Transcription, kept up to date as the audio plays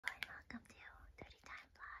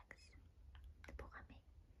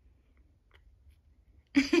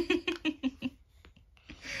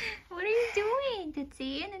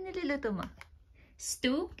Tootsie? Ano niluluto mo?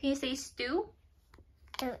 Stew? Can you say stew?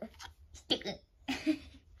 Stew.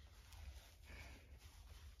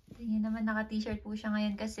 Tingnan naman, naka-t-shirt po siya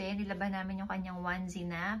ngayon kasi nilaban namin yung kanyang onesie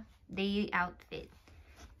na day outfit.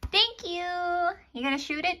 Thank you! You gonna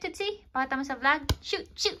shoot it, Tootsie? Pakita mo sa vlog? Shoot!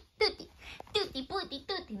 Shoot! Tootie! Tootie! Pootie!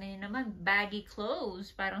 Tootie! Na yun naman, baggy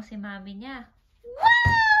clothes. Parang si mami niya.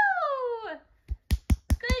 Wow!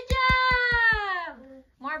 Good job!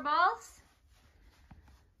 More balls?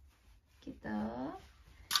 Kita.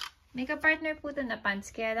 May ka-partner po ito na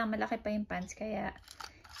pants. Kaya lang malaki pa yung pants. Kaya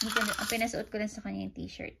ang pinasuot ko lang sa kanya yung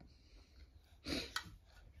t-shirt.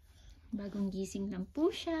 Bagong gising lang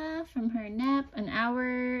po siya from her nap. 1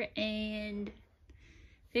 hour and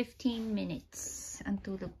 15 minutes. Ang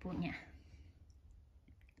tulog po niya.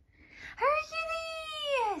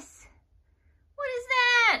 Hercules! What is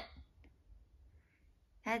that?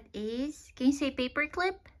 That is, can you say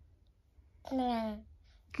paperclip?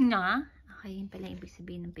 Nga? Okay, yun pala ibig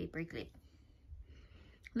sabihin ng paperclip.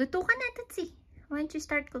 Luto ka na, Tootsie. Why don't you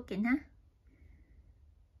start cooking, ha?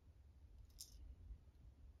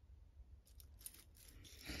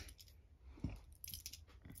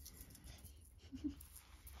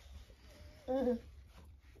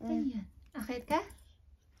 Ayan. Akit ka?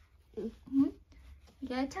 You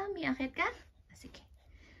gotta tell me, akit ka? Sige.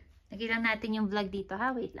 Lagyan lang natin yung vlog dito,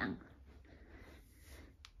 ha? Wait lang.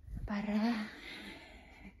 Para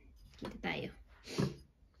kita tayo.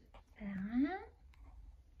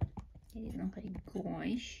 Ganyan lang kay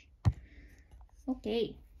gosh.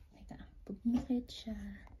 Okay. Teka. Pag umakit siya,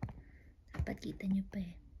 dapat kita nyo pa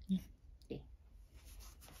eh. Okay.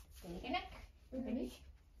 Pwede ka na? Pwede?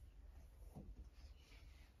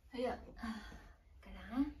 Ayan.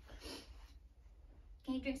 Kailangan.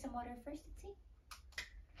 Can you drink some water first, Tootsie?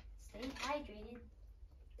 Stay hydrated.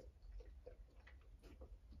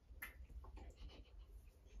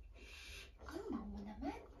 Mama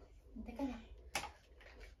naman. Hintay ka na.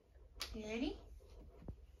 You ready?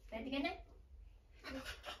 Ready ka na?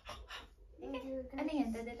 Ano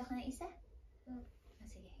yan? Dadala ka na isa?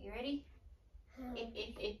 Sige. You ready?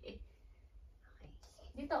 Okay.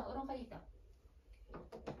 Dito. Urong ka dito.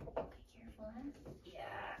 Okay, careful, ha?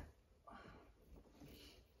 Yeah.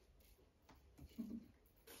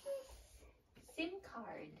 SIM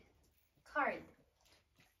card. Card.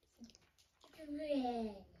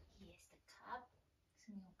 Yes, the cup.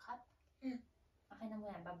 Gusto mo yung cup? Okay na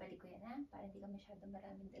muna. Babalik ko yan, ha? Para hindi ka masyadong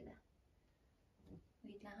maraming dala.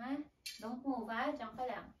 Wait lang, ha? Don't move, ha? Diyan ka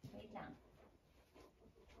lang. Wait lang.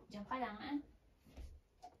 Diyan ka lang, ha?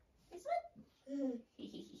 This one?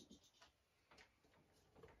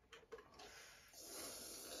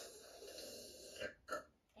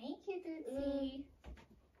 Thank you, Tootsie.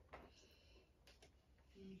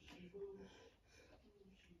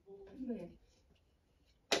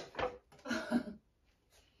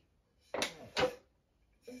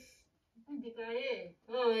 Hindi kaya eh.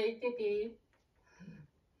 Ay, Titi.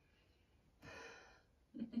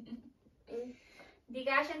 Hindi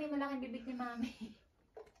kasya ni malaking bibig ni Mami.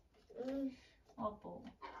 Opo.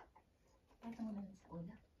 Pata mo naman sa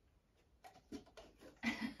ulo.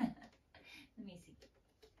 Lumisig.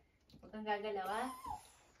 Huwag kang gagalaw, ha?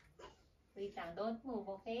 Wait lang. Don't move,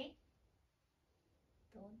 okay?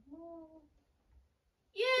 Don't move.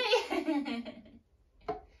 Yay!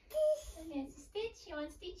 Okay, Stitch. You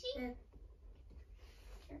want Stitchy?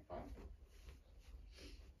 Careful.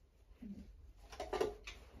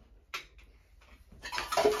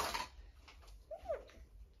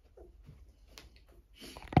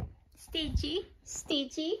 Stitchy.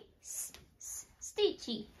 Stitchy.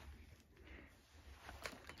 Stitchy.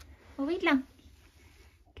 Oh, wait lang.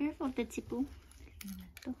 Careful, Tootsie Poo.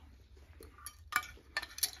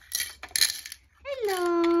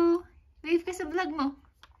 Hello! Wave ka sa vlog mo.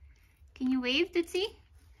 Can you wave, Tootsie?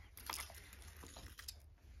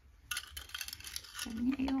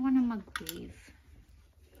 Sabi niya, ayoko na mag-wave.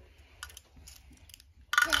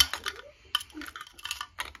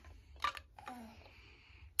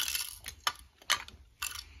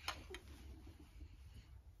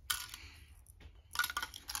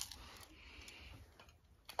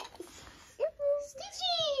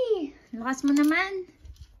 Stitchy! Lakas mo naman.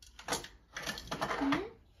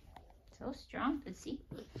 So strong, Tootsie.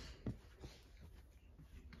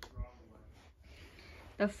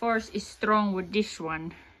 The force is strong with this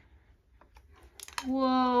one.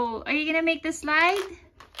 Whoa! Are you gonna make the slide?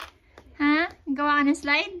 Huh? Gawa ka ng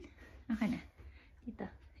slide? Okay na. Ito.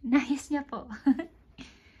 Nice niya po.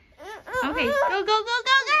 Okay. Go, go, go, go,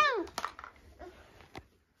 go!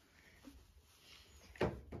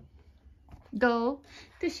 Go.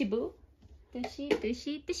 Tushy boo. Tushy,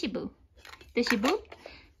 tushy, tushy boo. Tushy Boo?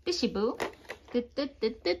 Tushy Boo?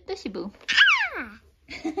 Tushy Boo. Ah!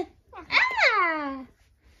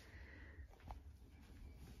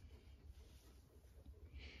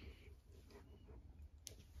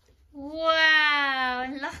 Wow!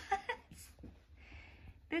 Ang lakas!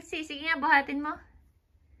 Tusi, sige nga, buhatin mo.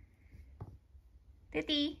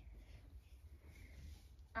 Titi.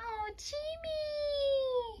 Oh, Jimmy!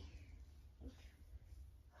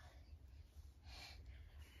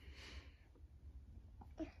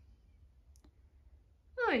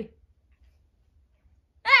 Uy!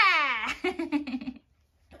 Ah!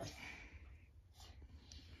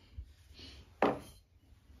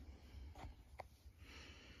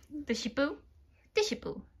 Tushy Poo? Tushy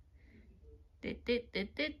Poo.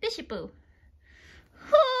 Tushy Poo.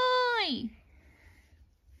 Hoy!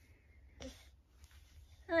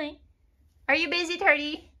 Hi. Are you busy,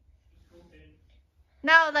 Turdy?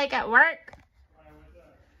 No, like at work?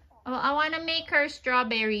 Oh, I want to make her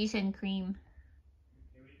strawberries and cream.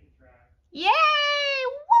 Yay!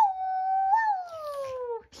 Woo!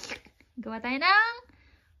 Gawa tayo ng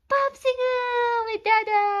popsicle with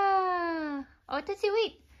Dada! Oh, Tutsi,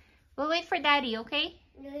 wait. We'll wait for Daddy, okay?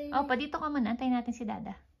 Oh, pa dito ka muna. Antayin natin si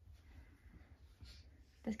Dada.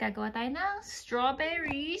 Tapos gagawa tayo ng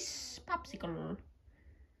strawberries popsicle.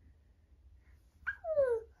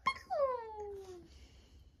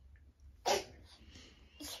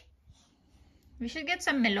 We should get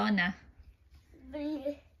some melona.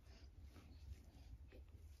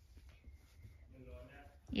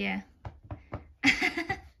 Yeah.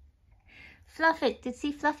 Fluff it. Let's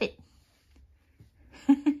see, fluff it.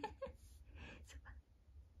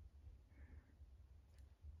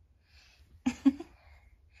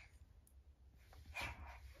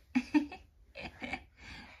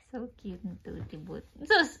 So cute ng Tutti Boot.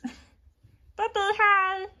 Sus! Tutti,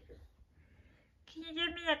 hi! Can you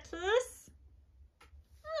give me a kiss?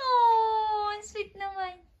 Oh, ang sweet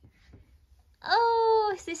naman.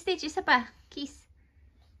 Oh, si Stitch, isa pa. Kiss.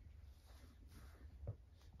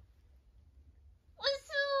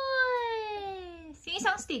 Usoy! Sing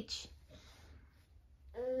isang Stitch.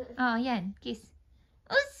 Oh, yan. Kiss.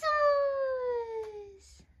 Usos!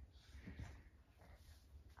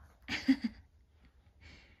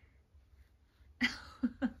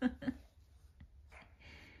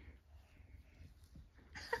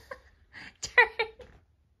 Turn.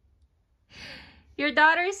 Your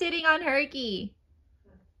daughter's sitting on Herky.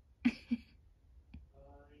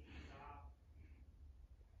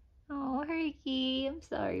 Oh, Herky. I'm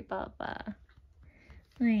sorry, Papa.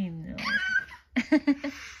 I know.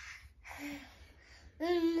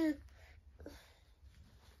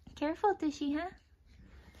 Careful, Tushy, huh?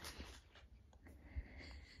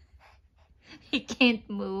 He can't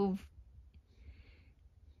move.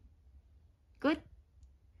 Good?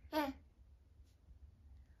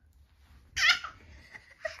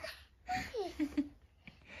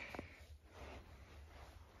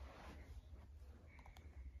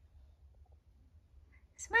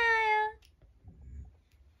 Smile.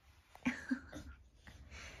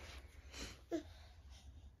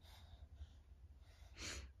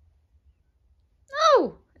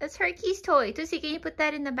 Oh, that's Herky's toy. Tusy, can you put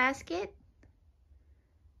that in the basket?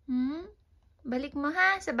 Hmm? Balik mo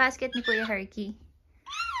ha sa basket ni Kuya Herky.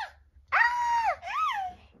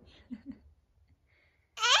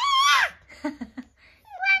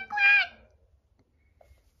 Quack, quack.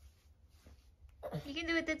 You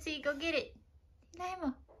can do it, Tutsi. Go get it. Hilahin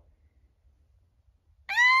mo.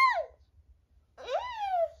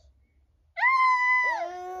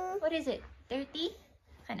 What is it? Dirty?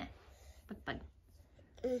 Kana. Pagpag.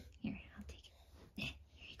 Here, I'll take it. Yeah,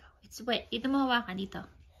 here you go. It's wet. Dito mo hawakan dito.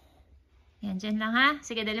 Yan, dyan lang ha.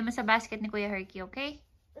 Sige, dali mo sa basket ni Kuya Herky, okay?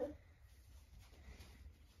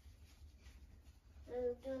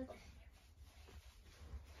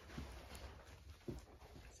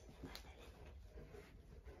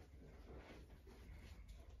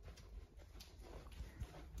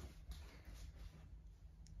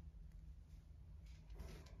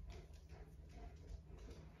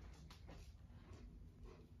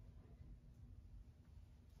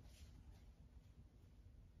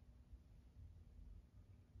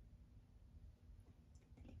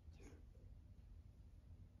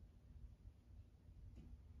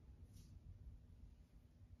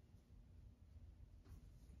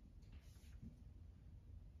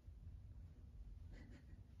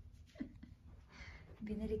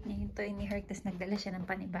 Binalik niya yung toy ni Herc, tapos nagdala siya ng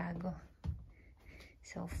panibago.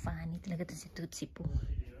 So funny talaga to si Tutsi po.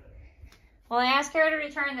 Well, I asked her to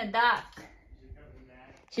return the duck.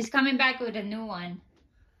 She's coming back with a new one.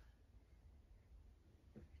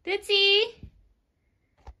 Tutsi!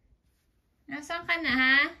 Nasaan ka na,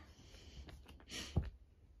 ha?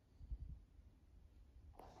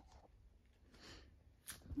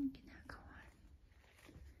 Anong ginagawa?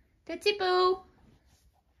 Tootsie Poo!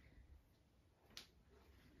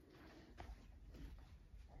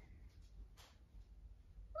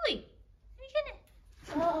 Uy! Halika na.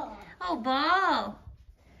 Oh, ball!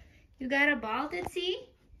 You got a ball,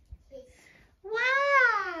 Tootsie?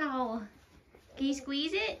 Wow! Can you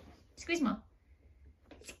squeeze it? Squeeze mo.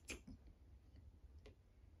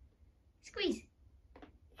 Squeeze.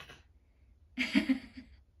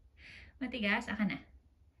 Matigas? Aka na.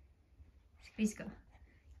 Squeeze ko.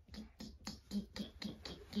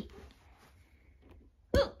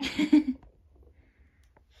 Ooh.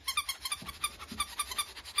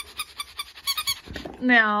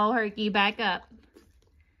 No, Herky, back up.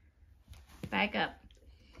 Back up.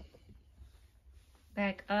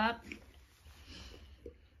 Back up.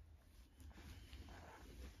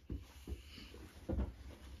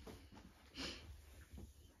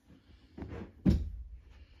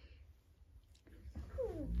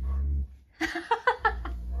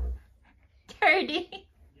 Curdy.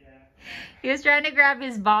 Yeah. He was trying to grab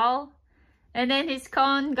his ball, and then his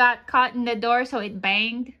cone got caught in the door, so it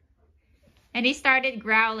banged. And he started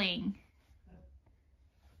growling.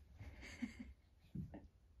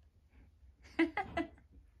 Tushy!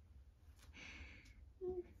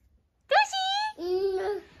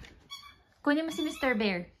 Kunin mo si Mr.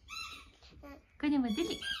 Bear. Kunin mo,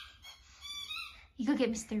 dili. You go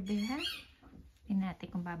get Mr. Bear, ha? Tingnan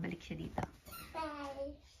natin kung babalik siya dito.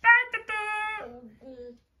 Bye.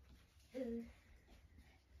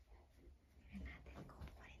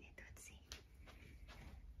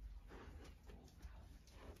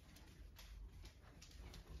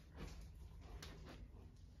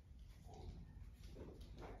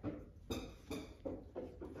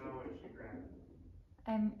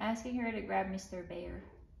 I'm asking her to grab Mr. Bear.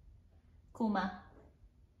 Kuma.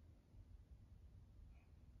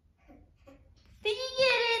 Did you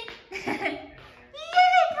get it? You get it!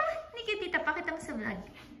 Come on. Halika, tita. Pakita mo sa vlog.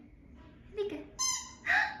 Halika.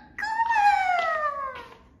 Kuma!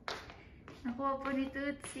 Nakuha po ni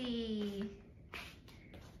Tootsie.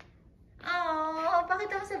 Oh,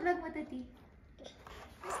 pakita mo sa vlog mo, Tati.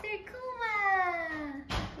 Mr. Kuma!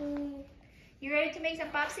 You ready to make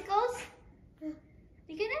some popsicles?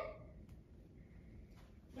 You gonna?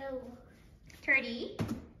 No. Turdy?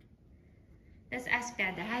 Let's ask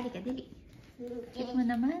Dada. Halika, dili. Cute mo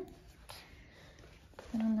naman.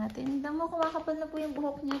 Tanong natin. Tignan mo, kumakapal na po yung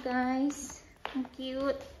buhok niya, guys. Ang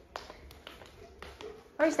cute.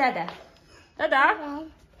 Where's Dada? Dada?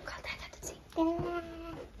 Call Dada to see.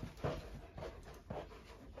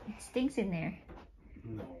 It stinks in there.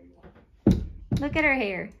 No. Look at her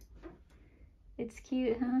hair. It's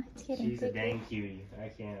cute, huh? It's getting She's a thicker. dang cutie. I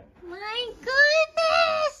can't. My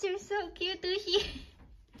goodness! You're so cute, Tushy.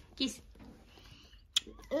 Kiss.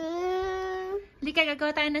 Lika,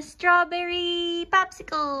 gagawa tayo ng strawberry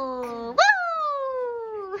popsicle!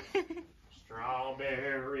 Woo!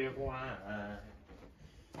 Strawberry wine.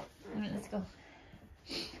 Alright, let's go.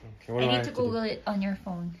 Okay, what I do need have to Google it on your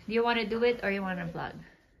phone. Do you want to do it or you want to vlog?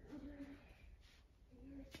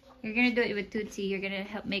 You're gonna do it with Tootsie. You're gonna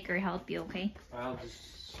help make her help you, okay? I'll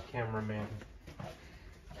just cameraman.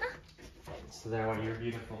 So that way your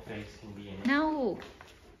beautiful face can be in it. No.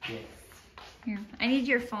 Yes. Here, I need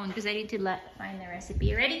your phone because I need to find the recipe.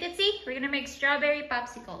 You ready, Tootsie? We're gonna make strawberry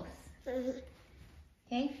popsicles.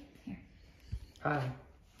 Okay? Here. Hi.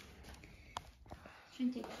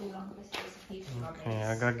 Shouldn't take too long because there's a few strawberries. Okay,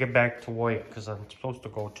 I gotta get back to work because I'm supposed to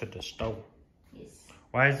go to the store. Yes.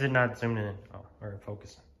 Why is it not zooming in? Oh, or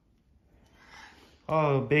focusing.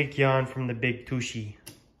 Oh, big yawn from the big Tushy.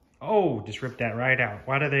 Oh, just rip that right out.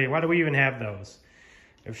 Why do we even have those?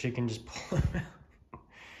 If she can just pull them out.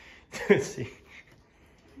 Let's see.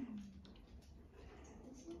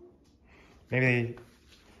 Maybe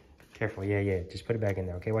careful. Yeah. Just put it back in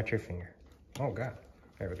there. Okay, watch your finger. Oh God.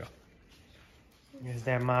 There we go. Is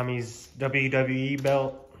that mommy's WWE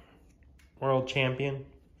belt? World champion.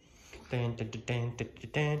 Dun, dun, dun, dun, dun,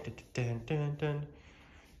 dun, dun, dun, dun.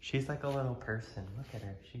 She's like a little person. Look at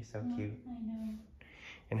her. She's so cute. I know.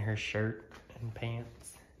 In her shirt and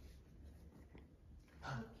pants.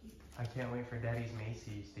 I can't wait for Daddy's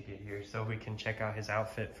Macy's to get here so we can check out his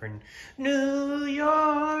outfit for New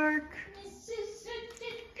York.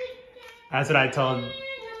 That's what I told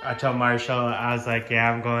Marshall. I was like, yeah,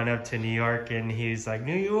 I'm going up to New York. And he's like,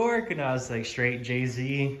 New York? And I was like, straight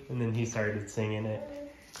Jay-Z. And then he started singing it.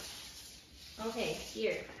 Okay,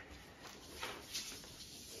 here.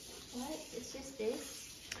 What? It's just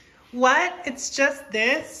this? What? It's just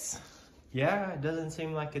this? Yeah, it doesn't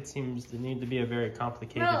seem like it seems to need to be a very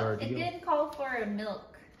complicated Well, ordeal. it didn't call for a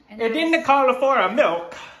milk. And It didn't call for a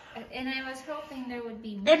milk. And I was hoping there would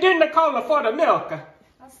be milk. It didn't call for the milk.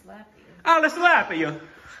 I'll slap you. I'll slap you.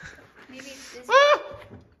 Maybe it's this.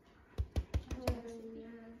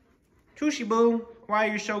 Tushy boo, why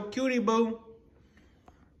are you so cutie boo?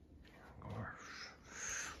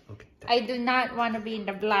 Look at that. I do not want to be in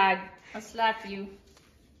the vlog. I'll slap you.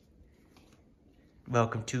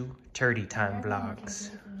 Welcome to Turdy Time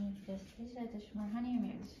Vlogs.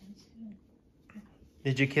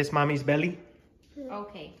 Did you kiss mommy's belly?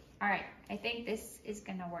 Okay. Alright. I think this is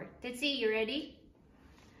gonna work. Titsy, you ready?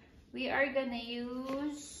 We are gonna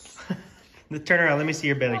use... Turn around, let me see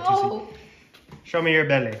your belly, Oh! Tushy. Show me your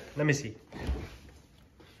belly. Let me see.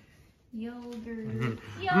 Yogurt. Mhm.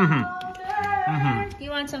 Yogurt! Do you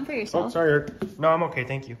want some for yourself? Oh, sorry. No, I'm okay,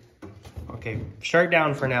 thank you. Okay, shirt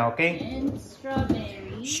down for now, okay? And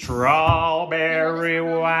strawberries. Strawberry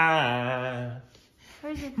wine.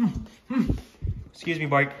 Where's it? Excuse me,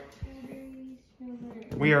 boy.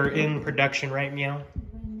 We are in production right now.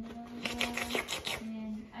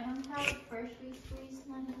 And I don't have freshly squeezed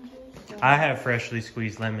lemon juice. So... I have freshly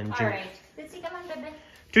squeezed lemon juice. Alright. Let's see, come on, baby.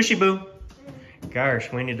 Tushy boo.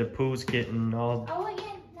 Gosh, Winnie the Pooh's getting all... Oh,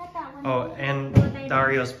 again, not that one. Oh, and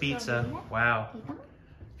Dario's Pizza. Wow.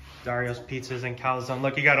 Dario's Pizzas and Calzone.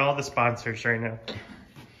 Look, you got all the sponsors right now.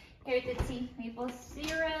 Here, Titsy. Maple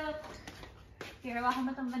syrup. Here, hawakan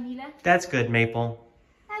mo tong vanilla. That's good, Maple.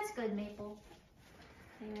 That's good, Maple.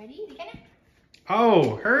 Are you ready? Di ka na?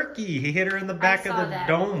 Oh, Herky. He hit her in the back of saw the that.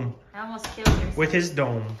 dome. I almost killed yourself. With his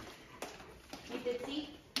dome. Okay, Titsy.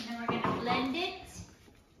 And then we're gonna blend it.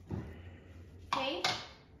 Okay?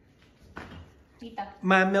 Tita.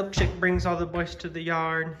 My milkshake brings all the boys to the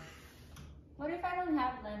yard. What if I don't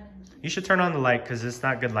have lemon juice? You should turn on the light because it's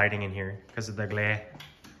not good lighting in here because of the glare.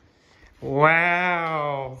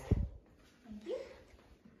 Wow. Thank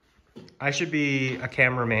you. I should be a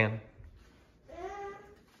cameraman.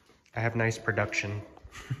 I have nice production.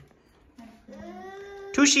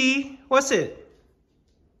 Tushy, what's it?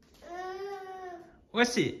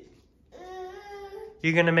 What's it?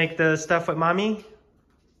 You gonna make the stuff with mommy?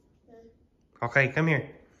 Okay, come here.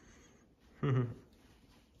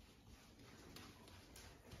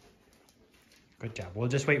 Good job. We'll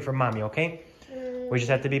just wait for mommy, okay? We just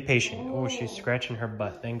have to be patient. Oh, she's scratching her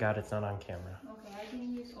butt. Thank God it's not on camera. Okay, I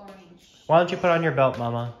can use orange. Why don't you put on your belt,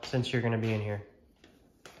 Mama, since you're going to be in here?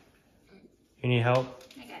 You need help?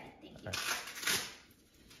 I got it, thank you.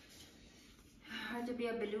 Hard to be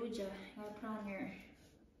a beluga. You gotta put on your...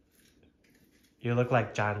 You look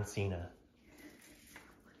like John Cena.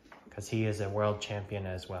 Because he is a world champion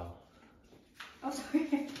as well. Oh,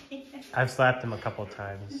 sorry. I've slapped him a couple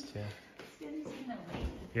times, too. No way.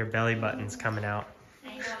 Your belly button's coming out.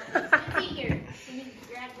 I know. Let's see here. Can you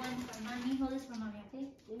grab one for mommy? Hold this for mommy, okay?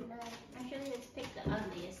 Actually, let's pick the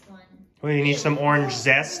ugliest one. Well, you need some orange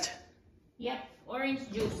zest. Yep,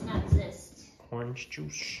 orange juice, not zest. Orange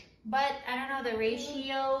juice. But I don't know the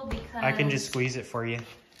ratio because... I can just squeeze it for you.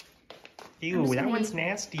 Ew, that one's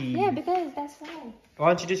nasty. Yeah, because that's why. Why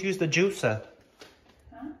don't you just use the juicer?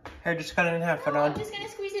 Huh? Here, just cut it in half. No, I'm just gonna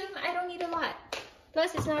squeeze it. I don't need a lot.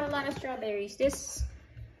 Plus, it's not a lot of strawberries. This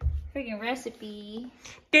freaking recipe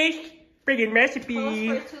This friggin' calls recipe.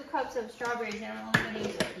 for 2 cups of strawberries, and I'm only gonna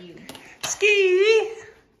use a few. Ski.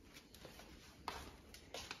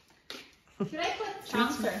 Should I put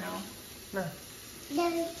chunks or no?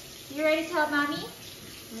 No. You ready to help mommy?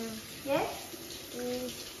 Yes?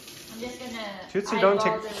 I'm just gonna Tootsie, eyeball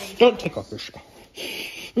don't the take off your ratios. shirt.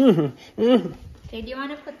 Okay, do you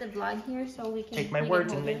want to put the vlog here so we can... Take my we can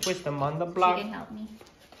words hold and they it? twist them on the She block. can help me.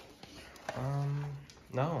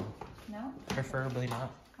 No, No? preferably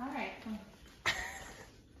not. Alright, come.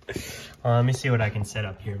 Let me see what I can set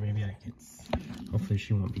up here. Maybe I can. Hopefully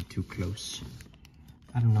she won't be too close.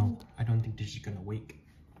 I don't know. I don't think this is gonna wake.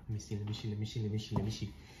 Let me see. Let me see. Let me see. Let me see. Let me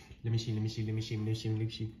see. Let me see. Let me see. Let me see. Let me see. Let me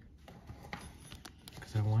see.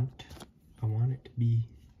 Because I want it to be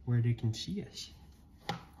where they can see us.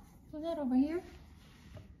 Was that over here?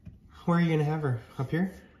 Where are you gonna have her? Up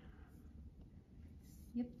here?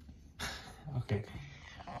 Yep. Okay.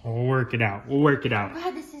 We'll work it out. We'll work it out.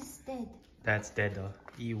 God, this is dead. That's dead though.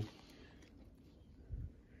 Ew.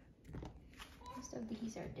 Most of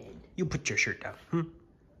these are dead. You put your shirt down.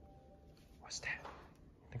 What's that?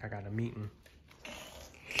 I think I got a meeting.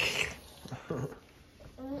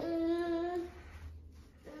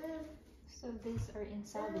 So these are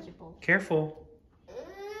insalvageable. Careful.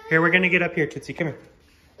 Here, we're gonna get up here, Tootsie. Come here.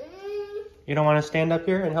 You don't want to stand up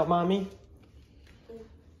here and help mommy?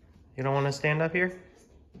 You don't want to stand up here?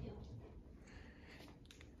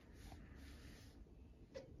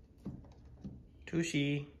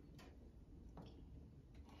 Tushy.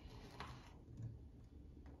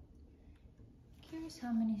 Curious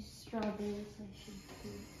how many strawberries I should do.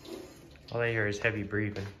 All I hear is heavy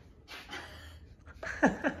breathing.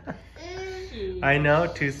 I know,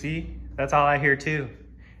 Tushy. That's all I hear too.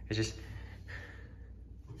 It's just.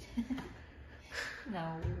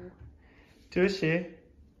 No. Tushy.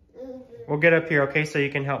 We'll get up here, okay, so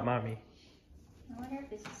you can help mommy. I wonder if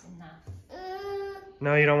this is enough.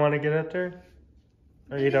 No, you don't want to get up there?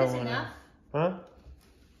 Or you don't want to? Enough? Huh?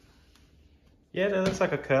 Yeah, that looks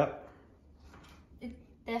like a cup. It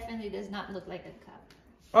definitely does not look like a cup.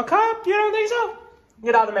 A cup? You don't think so?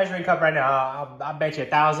 Get out the measuring cup right now. I'll bet you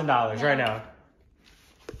 $1,000 right now.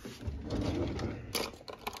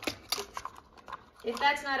 If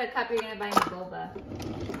that's not a cup, you're gonna buy me boba.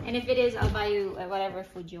 And if it is, I'll buy you whatever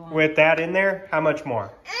food you want. With that in there, how much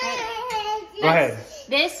more? Go ahead.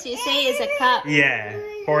 This, you say, is a cup. Yeah,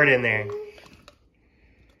 pour it in there.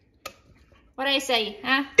 What do I say,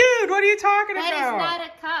 huh? Dude, what are you talking That about? is not a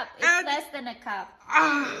cup. It's less than a cup.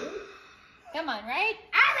 Come on, right?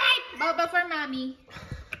 All right. Boba for mommy.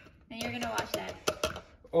 And you're gonna watch that.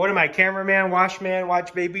 What am I, cameraman, watch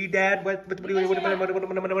baby dad? What am I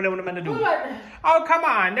gonna do? Oh, come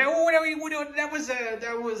on! That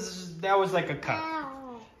was like a cup.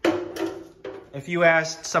 If you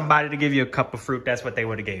asked somebody to give you a cup of fruit, that's what they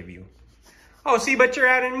would have gave you. Oh, see, but you're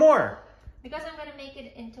adding more. Because I'm gonna make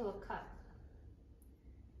it into a cup.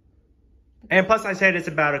 And plus, I said it's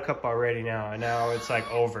about a cup already now, and now it's like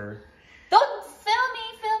over. Don't film me,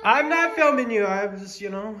 I'm not filming you. I was just,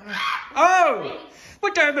 Oh!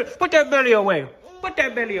 Put that belly away. Put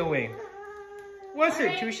that belly away. What's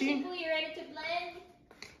it, Tushy? You ready to blend?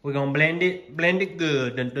 We're gonna blend it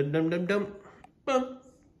good. Dum, dum, dum, dum, dum. Bum,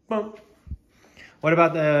 bum. What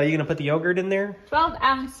about you gonna put the yogurt in there? 12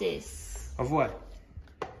 ounces Of what?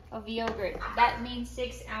 of yogurt. That means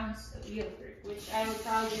 6 ounces of yogurt, which I would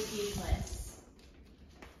probably just use less.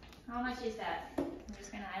 How much is that? I'm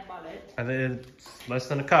just gonna eyeball it. I think it's less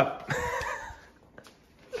than a cup.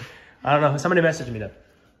 I don't know. Somebody messaged me that.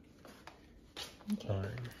 Okay.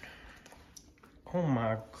 Oh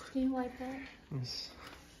my. Can you wipe that?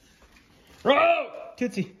 Oh!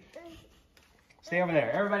 Tootsie. Stay over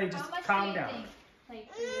there. Everybody just calm down. Think?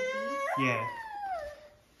 Like 3 of these? Yeah.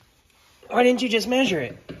 Why didn't you just measure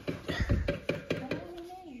it?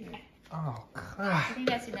 Oh, God. I think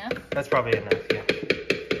that's enough. That's probably enough, yeah.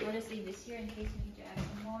 We'll just leave this here in case we need to add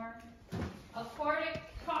some more. A quarter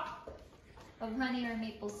cup of honey or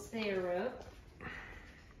maple syrup.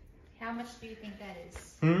 How much do you think that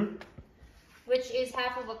is? Which is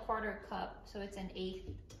half of a quarter cup, so it's an 1/8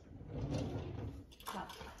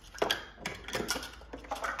 cup.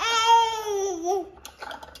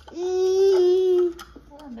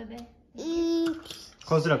 Hold on, baby.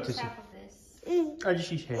 Close it up, Tussie. Half of this. Oh, just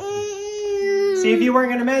she's shaking. See, if you weren't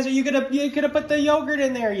gonna measure, you could have put the yogurt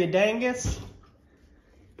in there, you dangus.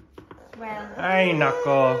 Well, Ay,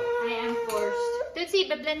 nako. I am forced. Tootsie,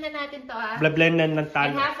 blend na natin to, ah. Blend-blend ng And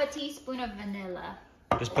talo. half a teaspoon of vanilla.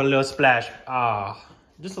 Just put a little splash.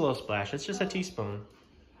 Just a little splash. It's just a teaspoon.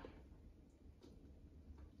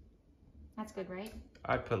 That's good, right?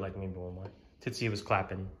 I'd put like maybe one more. Tootsie was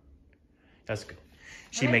clapping. That's good.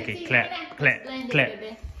 She Alright, make it Tootsie, clap, let's clap, blend it, clap.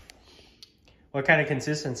 baby. What kind of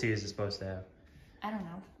consistency is it supposed to have? I don't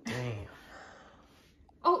know. Damn.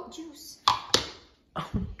 Oh, juice.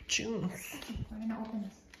 Oh, juice. We're gonna open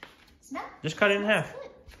this. Smell? Just cut it in half.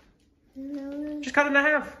 No. Just cut it in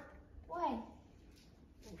half. Why?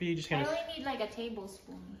 You just I gonna. only need like a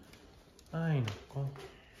tablespoon. I know. Go.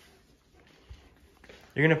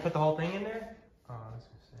 You're gonna put the whole thing in there? Oh, that's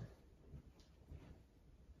gonna say.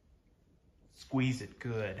 Squeeze it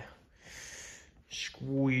good.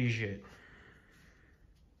 Squeeze it.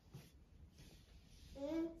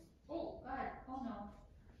 Oh, God. Oh, no.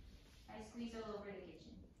 I squeezed all over the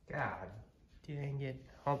kitchen. God dang it.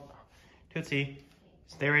 Hold. Tootsie,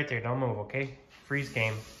 stay right there. Don't move, okay? Freeze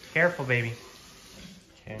game. Careful, baby.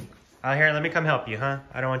 Okay. Here, let me come help you, huh?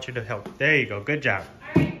 I don't want you to help. There you go. Good job.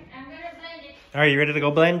 All right, I'm gonna blend it. All right, you ready to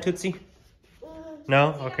go blend, Tootsie?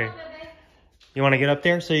 No? Okay. You want to get up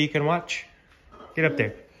there so you can watch? Get up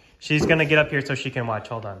there. She's going to get up here so she can watch.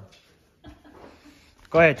 Hold on.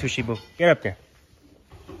 Go ahead, Tushy Boo. Get up there.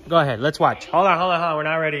 Go ahead. Let's watch. Hold on. We're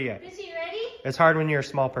not ready yet. Is he ready? It's hard when you're a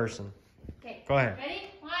small person. Okay. Go ahead. Ready?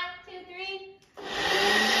 1, 2, 3.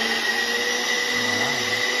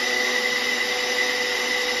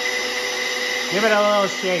 Give it a little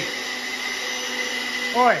shake.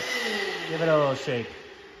 Oi. Give it a little shake.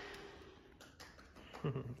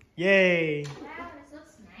 Yay. Wow, this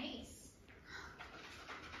looks nice.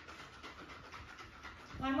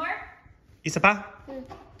 One more? Isa pa?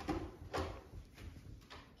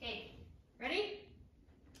 Okay, ready?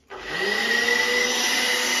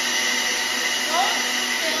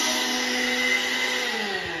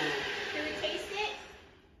 Should we taste it?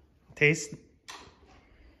 Taste.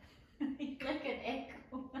 Like an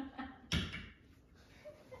echo.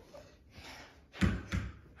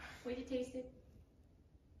 Would you taste it?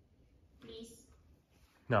 Please.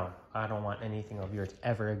 No, I don't want anything of yours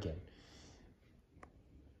ever again.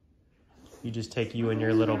 You just take you and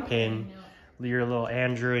your little pin, your little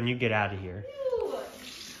Andrew, and you get out of here. Ew.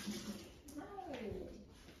 No.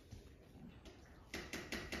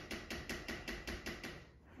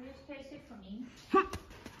 Will you taste it for me?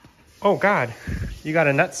 Oh God, you got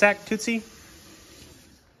a nutsack, Tootsie?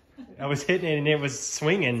 I was hitting it and it was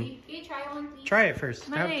swinging. Can you try one, please? Try it first.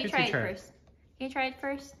 No, Have you Tootsie try it try first. Can you try it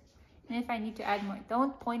first? And if I need to add more,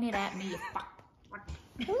 don't point it at me, you fuck.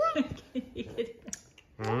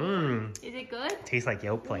 Mmm, Is it good? tastes like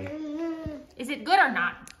yolk plate. Is it good or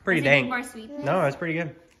not? Pretty Does it dang. need more sweetness? No, it's pretty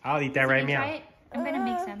good. I'll eat that right Can you try now. it? I'm gonna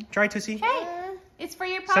make some. Try Tootsie. Try it. It's for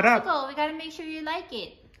your Shut up. popsicle. We gotta make sure you like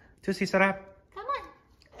it. Tootsie, shut up. Come on.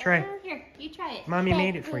 Try. Here, you try it. Mommy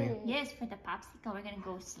made it for you. Yes, for the popsicle, we're gonna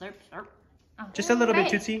go slurp, slurp. Oh, Just a little try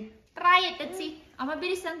bit, it. Tootsie. Try it, Tootsie. Oh,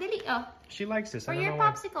 mabilis lang, dali. Oh, She likes this. for I don't your know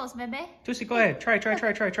why. popsicles, bebe. Tootsie, go ahead. Try.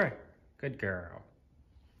 Good girl.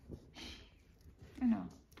 Or no?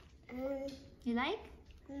 You like?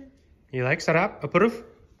 You like Sarap? Approve?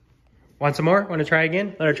 Want some more? Want to try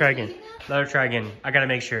again? Let her try again. Let her try again. I gotta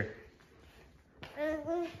make sure.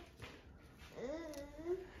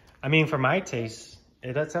 I mean, for my taste,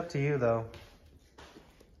 that's up to you though.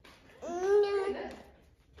 Maybe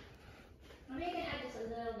I can add just a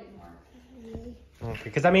little bit more. Okay,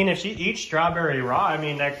 because I mean, if she eats strawberry raw, I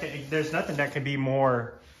mean, there's nothing that could be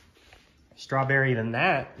more strawberry than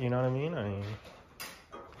that. You know what I mean? I mean,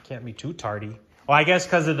 can't be too tardy. Well, I guess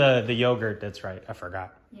because of the yogurt. That's right. I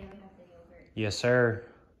forgot. Yeah, we have the yogurt. Yes, sir.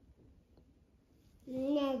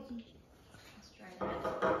 Let's try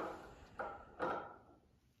that.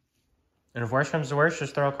 And if worse comes to worse,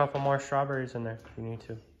 just throw a couple more strawberries in there if you need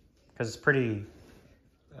to. Because it's pretty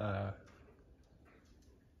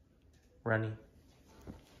runny.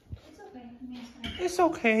 It's okay. I mean, it's fine. It's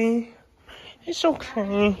okay. It's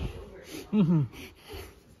okay. Mm-hmm.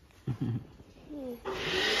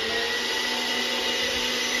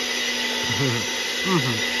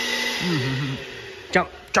 Jump,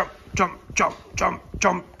 jump, jump, jump, jump,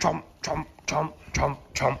 jump, jump, jump, jump, jump,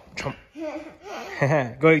 jump, jump.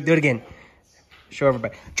 Go do it again. Show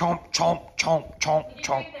everybody. Chomp, chomp, chomp, chomp, Did you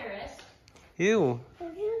chomp. drink the rest? Ew.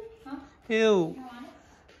 Huh? Ew. You don't want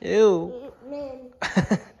it? Ew. Here,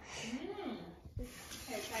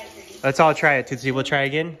 try it, Rudy. Let's all try it, Tootsie. We'll try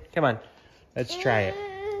again. Come on. Let's try it.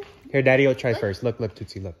 Here, Daddy will try first. Look, look,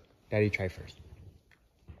 Tootsie, look. Daddy, try first.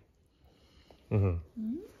 Mm-hmm.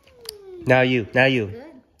 Now you. Now you. Good.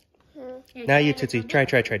 Here, Now try you, it a Tootsie. little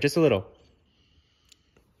Try. bit. Just a little.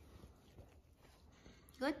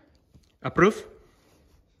 Good? Approve?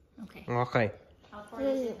 Okay. Okay. I'll pour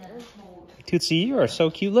this in the bowl. Tootsie, you are so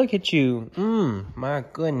cute. Look at you. My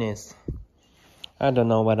goodness. I don't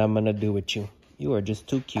know what I'm going to do with you. You are just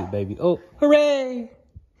too cute, baby. Oh, hooray.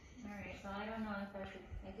 Alright, so I don't know if I should.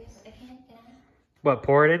 I guess I can I? What,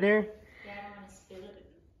 pour it in there? Yeah, I don't want to spill it.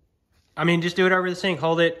 I mean, just do it over the sink.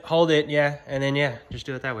 Hold it, yeah. And then, yeah, just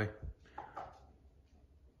do it that way.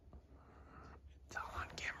 It's all on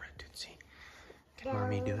camera, Tootsie. Can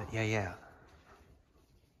Mommy do it? Yeah.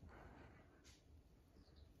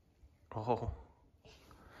 Oh.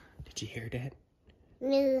 Did you hear that?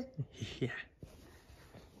 No. Yeah.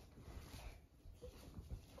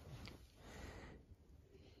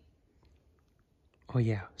 Oh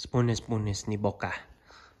yeah, spoonless ni boca.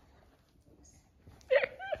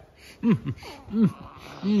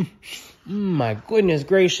 My goodness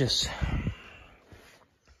gracious.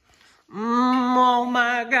 Oh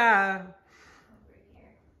my God.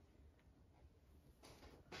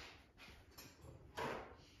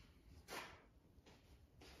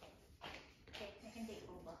 Okay, I can take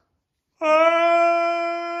over.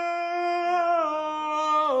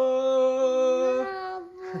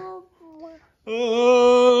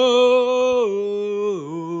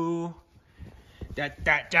 Oh. Da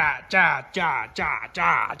da da da da da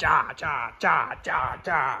da da da da da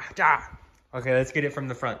da da. Okay, let's get it from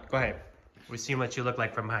the front. Go ahead. We see what you look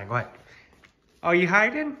like from behind. Go ahead. Oh, you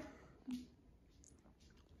hiding?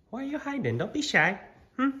 Why are you hiding? Don't be shy.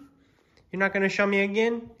 You're not gonna show me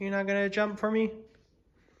again? You're not gonna jump for me?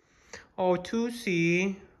 Oh,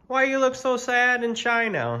 Tootsie. Why you look so sad and shy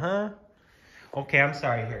now, huh? Okay, I'm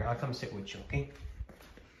sorry. Here, I'll come sit with you, okay?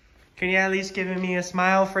 Can you at least give me a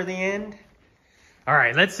smile for the end? All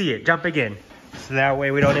right, let's see it. Jump again. So that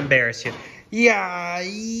way we don't embarrass you. Yeah.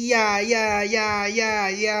 You want to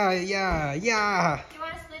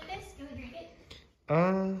split this? You want to drink it?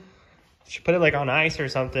 Should put it like on ice or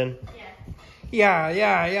something. Yeah.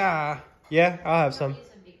 Yeah, I'll have some.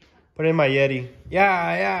 Put it in my Yeti.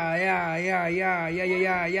 Yeah.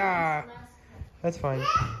 That's fine.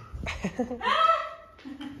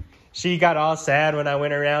 She got all sad when I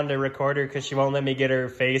went around to record her because she won't let me get her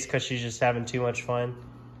face because she's just having too much fun.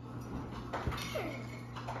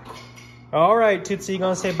 All right, Tootsie, you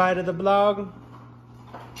gonna say bye to the vlog?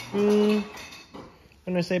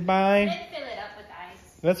 Gonna say bye? Then fill it up with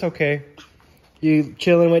ice. That's okay. You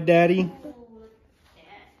chilling with Daddy? Yeah.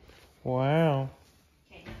 Wow.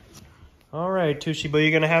 Okay. All right, Tushy, but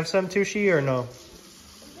you gonna have some, Tushy, or no?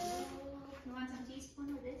 You want some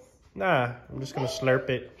teaspoon of this? Nah, I'm just gonna slurp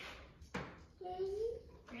it.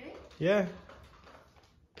 Really? Yeah.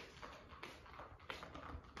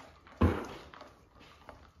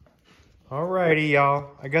 Alrighty,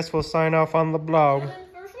 y'all. I guess we'll sign off on the vlog.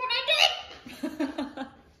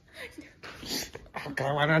 Oh,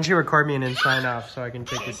 God, why don't you record me and then sign off so I can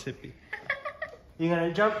take a sippy? You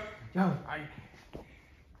gonna jump? No.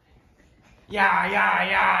 Yeah.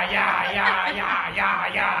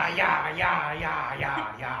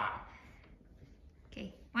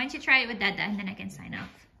 Okay. Why don't you try it with Dada and then I can sign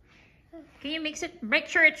off. Can you mix it? Make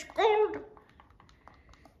sure it's cold.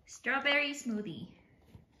 Strawberry smoothie.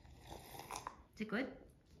 Is it good?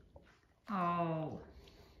 Oh.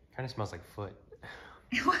 Kind of smells like foot.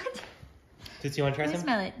 What? Tootsie, you want to try Let me some?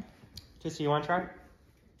 smell it. Tootsie, you want to try?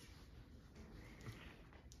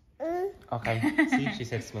 Okay. See, she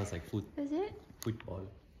said it smells like food. Is it? Football.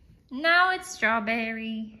 No, it's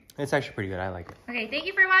strawberry. It's actually pretty good. I like it. Okay, thank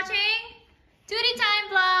you for watching. Tootie Time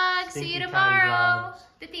Vlog. See you Tootie Time tomorrow. Vlogs.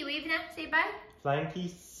 Tutti, wave na. Say bye. Flying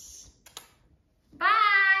peace.